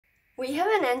We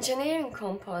have an engineering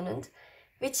component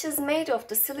which is made of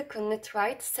the silicon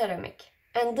nitride ceramic,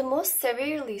 and the most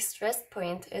severely stressed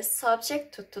point is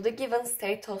subjected to the given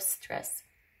state of stress.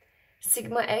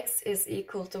 Sigma x is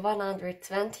equal to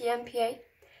 120 MPa,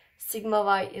 sigma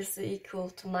y is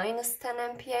equal to minus 10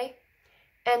 MPa,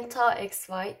 and tau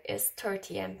xy is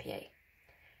 30 MPa.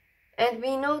 And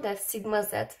we know that sigma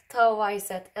z, tau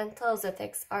yz, and tau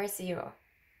zx are 0.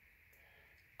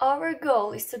 Our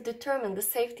goal is to determine the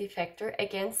safety factor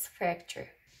against fracture.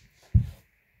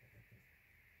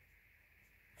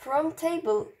 From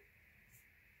table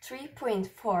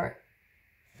 3.4,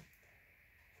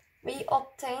 we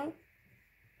obtain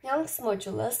Young's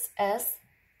modulus as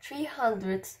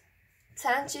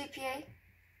 310 GPa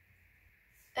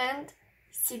and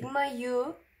sigma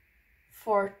u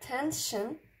for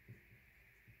tension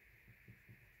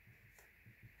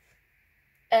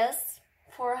as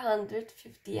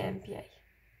 450 MPa.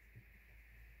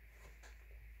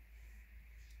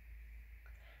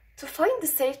 To find the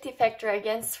safety factor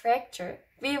against fracture,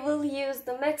 we will use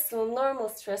the maximum normal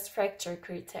stress fracture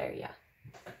criteria.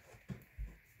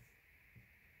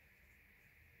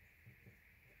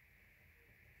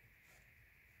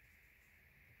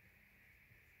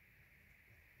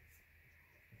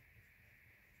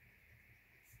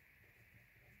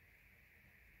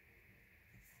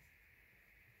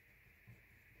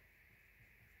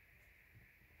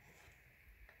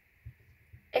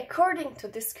 According to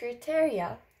this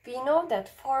criteria, we know that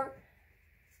for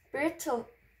brittle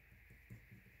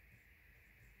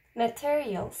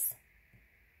materials,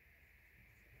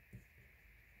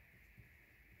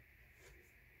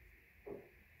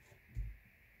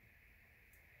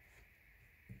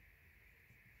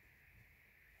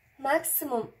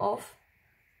 maximum of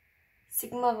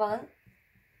sigma 1,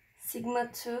 sigma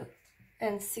 2,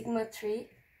 and sigma 3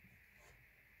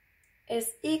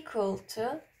 is equal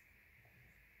to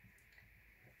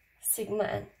sigma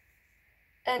n,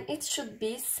 and it should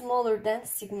be smaller than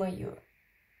sigma u.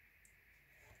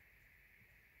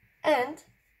 And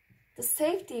the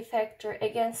safety factor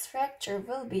against fracture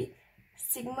will be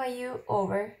sigma u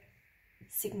over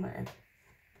sigma n.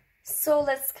 So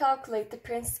let's calculate the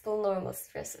principal normal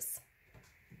stresses.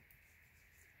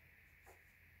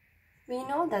 We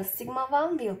know that sigma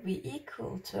 1 will be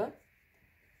equal to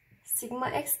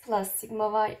sigma x plus sigma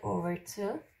y over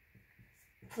 2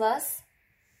 plus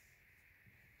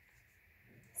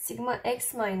sigma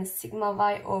x minus sigma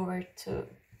y over 2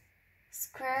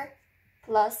 square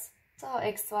plus tau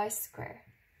xy square.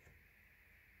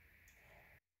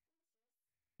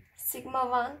 Sigma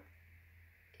 1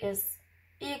 is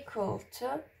equal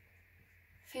to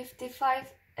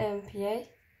 55 MPa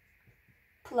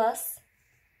plus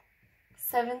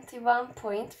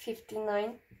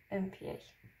 71.59 MPa.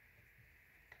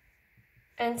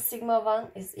 And sigma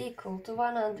 1 is equal to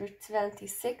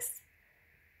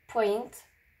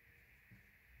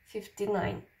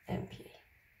 126.59 MPa.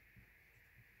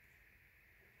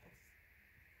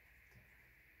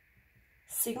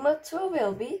 Sigma 2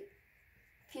 will be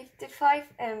 55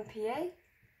 MPa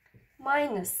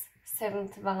minus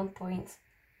 71.59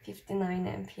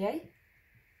 MPa,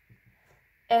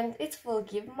 and it will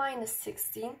give minus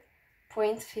 16.59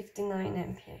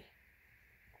 MPa.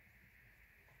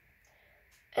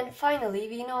 And finally,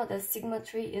 we know that sigma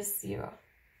 3 is 0.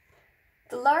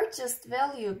 The largest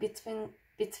value between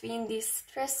these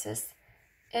stresses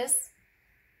is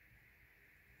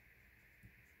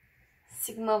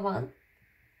sigma 1,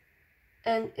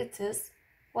 and it is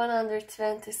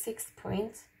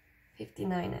 126.59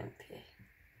 MPa.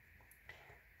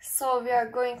 So we are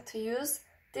going to use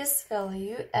this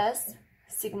value as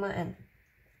sigma n.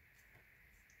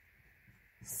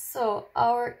 So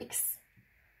our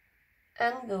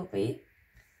xn will be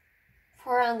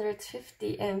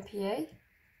 450 MPa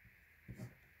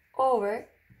over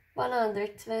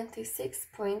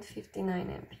 126.59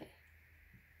 MPa.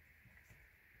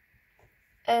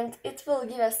 And it will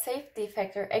give a safety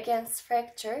factor against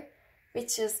fracture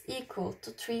which is equal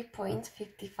to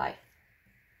 3.55.